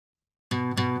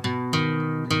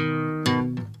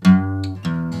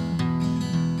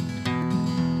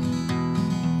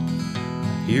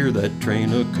Hear that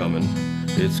train a-comin',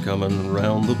 it's comin'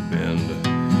 round the bend.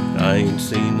 I ain't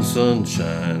seen the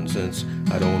sunshine since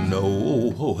I don't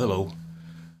know. Oh, hello.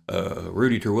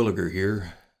 Rudy Terwilliger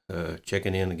here,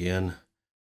 checking in again.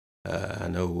 I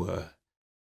know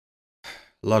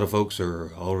a lot of folks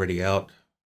are already out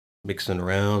mixing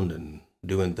around and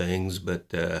doing things,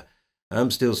 but I'm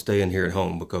still staying here at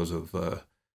home because of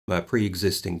my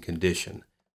pre-existing condition.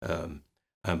 I'm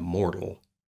mortal.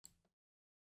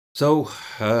 So,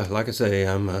 like I say,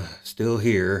 I'm still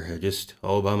here, just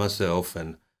all by myself,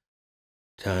 and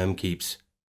time keeps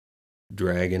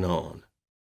dragging on.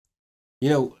 You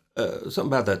know, something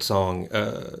about that song.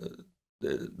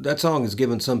 That song has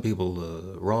given some people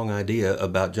the wrong idea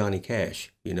about Johnny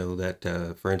Cash. You know,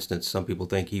 that, for instance, some people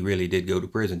think he really did go to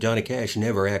prison. Johnny Cash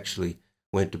never actually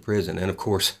went to prison. And, of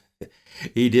course,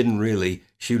 he didn't really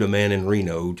shoot a man in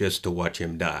Reno just to watch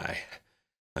him die.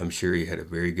 I'm sure he had a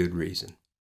very good reason.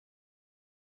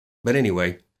 But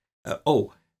anyway,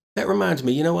 oh, that reminds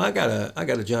me, you know, I got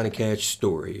a Johnny Cash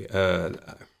story. Well,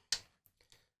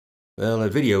 a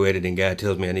video editing guy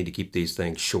tells me I need to keep these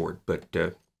things short,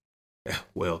 but,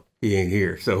 well, he ain't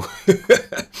here, so.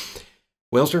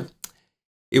 Well, sir,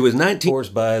 it was 19 hours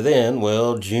by then.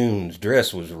 Well, June's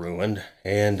dress was ruined,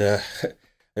 and there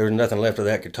was nothing left of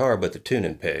that guitar but the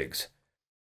tuning pegs.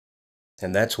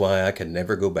 And that's why I can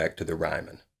never go back to the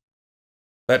rhyming.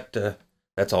 But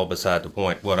that's all beside the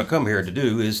point. What I come here to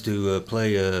do is to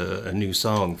play a new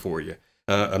song for you.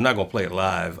 I'm not going to play it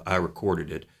live. I recorded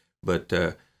it, but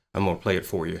I'm going to play it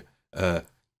for you.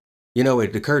 You know,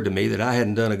 it occurred to me that I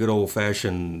hadn't done a good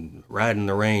old-fashioned riding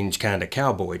the range kind of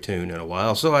cowboy tune in a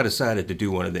while, so I decided to do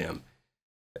one of them.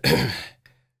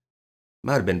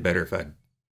 Might have been better if I'd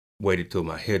waited till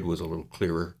my head was a little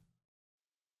clearer.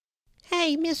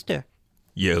 Hey, mister.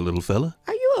 Yeah, little fella?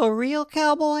 Are you a real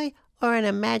cowboy or an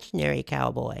imaginary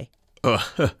cowboy?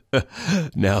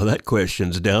 Now that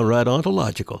question's downright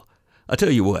ontological. I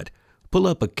tell you what, pull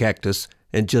up a cactus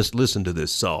and just listen to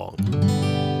this song.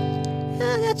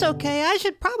 That's okay. I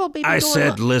should probably be I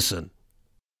said listen.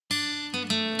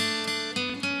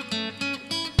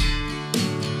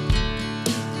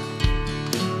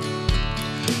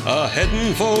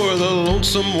 Heading for the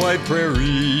lonesome white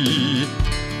prairie,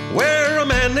 where a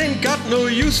man ain't got no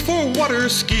use for water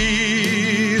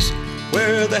skis,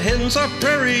 where the hens are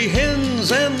prairie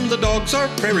hens and the dogs are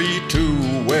prairie too,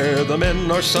 where the men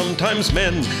are sometimes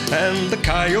men and the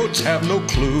coyotes have no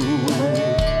clue.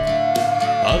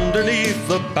 Underneath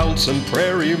the bouncing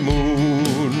prairie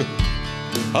moon,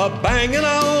 a-banging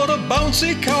out a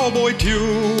bouncy cowboy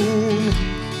tune.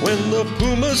 When the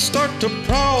pumas start to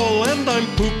prowl and I'm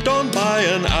pooped on by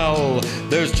an owl,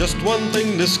 there's just one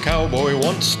thing this cowboy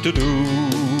wants to do.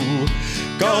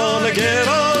 Gonna get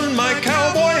on my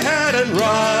cowboy hat and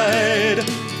ride,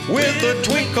 with a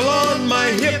twinkle on my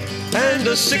hip and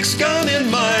a 6-gun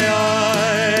in my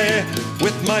eye,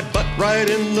 with my butt right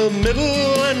in the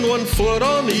middle and one foot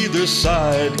on either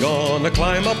side. Gonna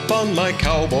climb up on my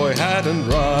cowboy hat and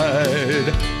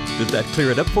ride. Did that clear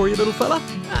it up for you, little fella?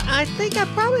 I think I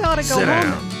probably ought to go Sit home.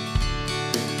 down.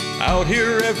 Out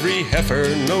here every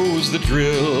heifer knows the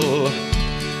drill,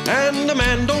 and a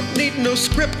man don't need no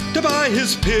script to buy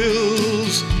his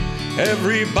pills.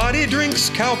 Everybody drinks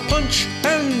cow punch,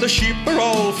 and the sheep are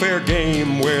all fair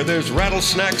game, where there's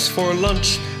rattlesnacks for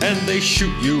lunch, and they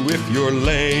shoot you if you're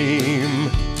lame.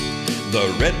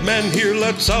 The red man here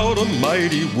lets out a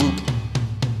mighty whoop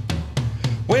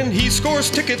when he scores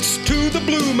tickets to the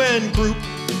blue man group,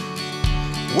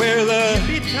 where the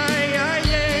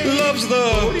loves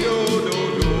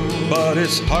the, but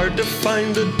it's hard to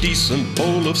find a decent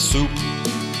bowl of soup.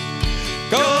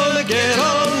 Gonna get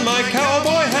on my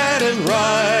cowboy hat and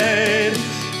ride,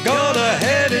 gonna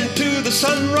head into the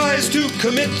sunrise to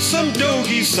commit some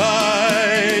doggy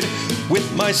side,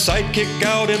 with my sidekick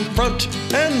out in front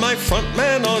and my front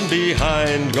man on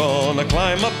behind. Gonna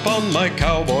climb up on my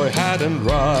cowboy hat and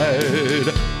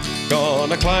ride,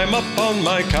 gonna climb up on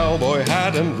my cowboy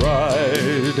hat and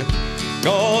ride,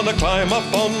 gonna climb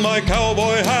up on my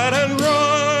cowboy hat and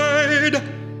ride.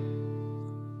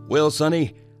 Well,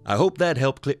 Sonny, I hope that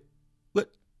helped clear.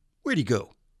 What? Where'd he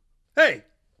go? Hey!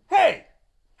 Hey!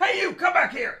 Hey, you! Come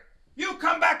back here! You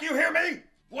come back, you hear me?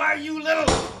 Why, you little...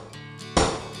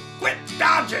 Quit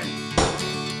dodging!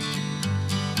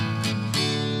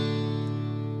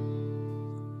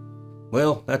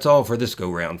 Well, that's all for this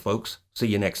go-round, folks. See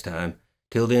you next time.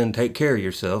 Till then, take care of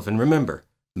yourself, and remember,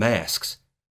 masks.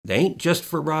 They ain't just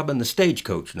for robbing the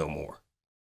stagecoach no more.